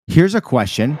Here's a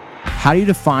question. How do you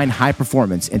define high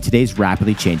performance in today's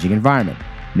rapidly changing environment?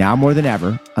 Now more than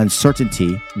ever,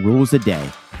 uncertainty rules the day,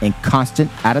 and constant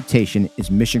adaptation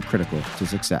is mission critical to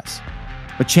success.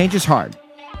 But change is hard,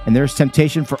 and there's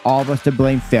temptation for all of us to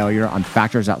blame failure on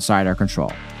factors outside our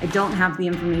control. I don't have the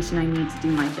information I need to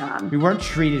do my job. We weren't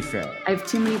treated fairly. I have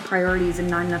too many priorities and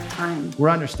not enough time. We're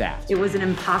understaffed. It was an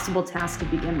impossible task to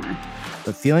begin with.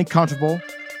 But feeling comfortable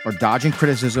or dodging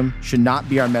criticism should not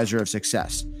be our measure of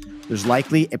success. There's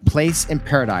likely a place in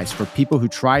paradise for people who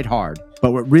tried hard,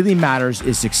 but what really matters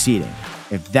is succeeding.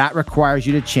 If that requires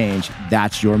you to change,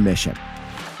 that's your mission.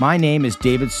 My name is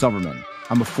David Silverman.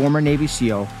 I'm a former Navy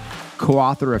SEAL,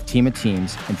 co-author of Team of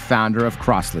Teams, and founder of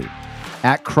CrossLead.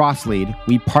 At CrossLead,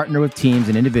 we partner with teams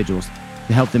and individuals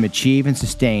to help them achieve and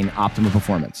sustain optimal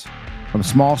performance. From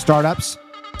small startups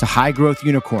to high-growth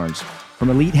unicorns, from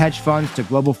elite hedge funds to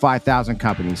global 5,000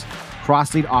 companies,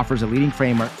 CrossLead offers a leading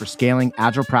framework for scaling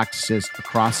agile practices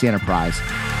across the enterprise.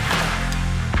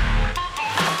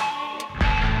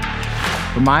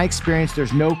 From my experience,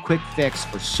 there's no quick fix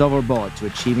or silver bullet to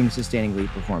achieving and sustaining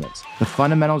elite performance. The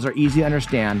fundamentals are easy to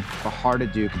understand, but hard to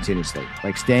do continuously.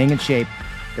 Like staying in shape,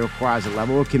 it requires a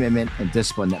level of commitment and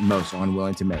discipline that most are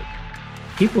unwilling to make.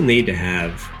 People need to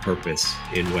have purpose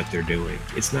in what they're doing.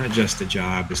 It's not just a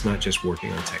job. It's not just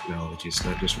working on technology. It's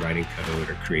not just writing code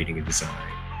or creating a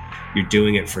design. You're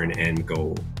doing it for an end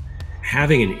goal.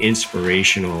 Having an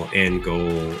inspirational end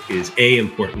goal is A,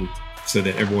 important so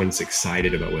that everyone's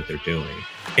excited about what they're doing.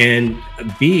 And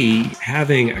B,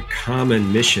 having a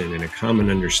common mission and a common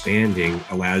understanding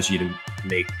allows you to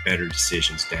make better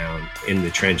decisions down in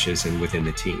the trenches and within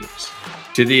the teams.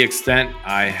 To the extent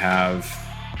I have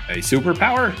a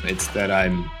superpower, it's that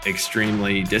I'm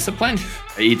extremely disciplined.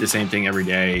 I eat the same thing every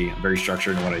day. I'm very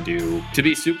structured in what I do. To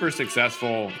be super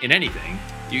successful in anything,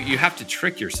 you have to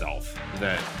trick yourself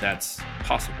that that's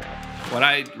possible. What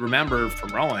I remember from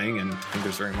rowing, and I think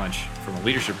there's very much from a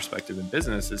leadership perspective in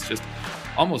business, is just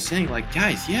almost saying like,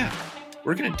 guys, yeah,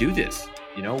 we're going to do this.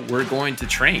 You know, we're going to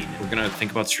train. We're going to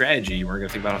think about strategy. We're going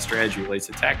to think about how strategy relates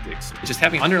to tactics. Just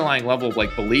having an underlying level of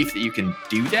like belief that you can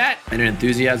do that and an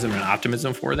enthusiasm and an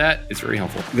optimism for that is very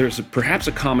helpful. There's perhaps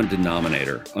a common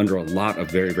denominator under a lot of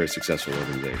very, very successful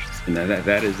organizations. And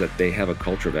that is that they have a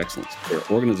culture of excellence. They're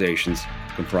organizations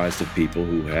comprised of people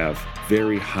who have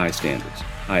very high standards,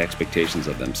 high expectations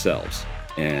of themselves.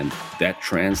 And that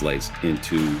translates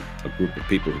into a group of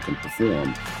people who can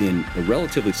perform in a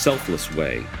relatively selfless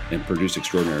way and produce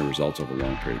extraordinary results over a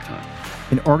long period of time.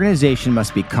 An organization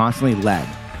must be constantly led,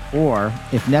 or,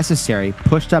 if necessary,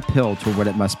 pushed uphill toward what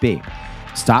it must be.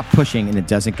 Stop pushing and it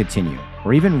doesn't continue,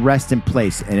 or even rest in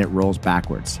place and it rolls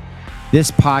backwards.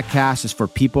 This podcast is for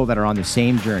people that are on the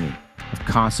same journey of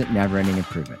constant, never-ending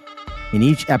improvement. In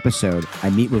each episode, I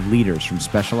meet with leaders from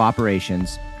special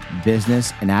operations,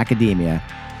 business, and academia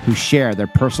who share their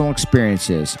personal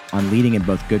experiences on leading in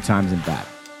both good times and bad.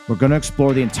 We're going to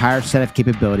explore the entire set of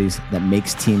capabilities that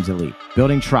makes teams elite,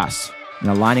 building trust and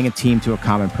aligning a team to a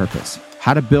common purpose,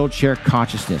 how to build shared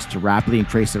consciousness to rapidly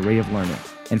increase the rate of learning,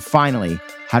 and finally,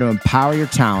 how to empower your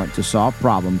talent to solve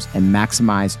problems and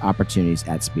maximize opportunities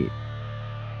at speed.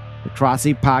 The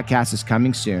CrossLead podcast is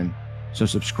coming soon, so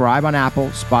subscribe on Apple,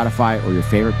 Spotify, or your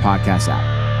favorite podcast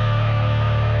app.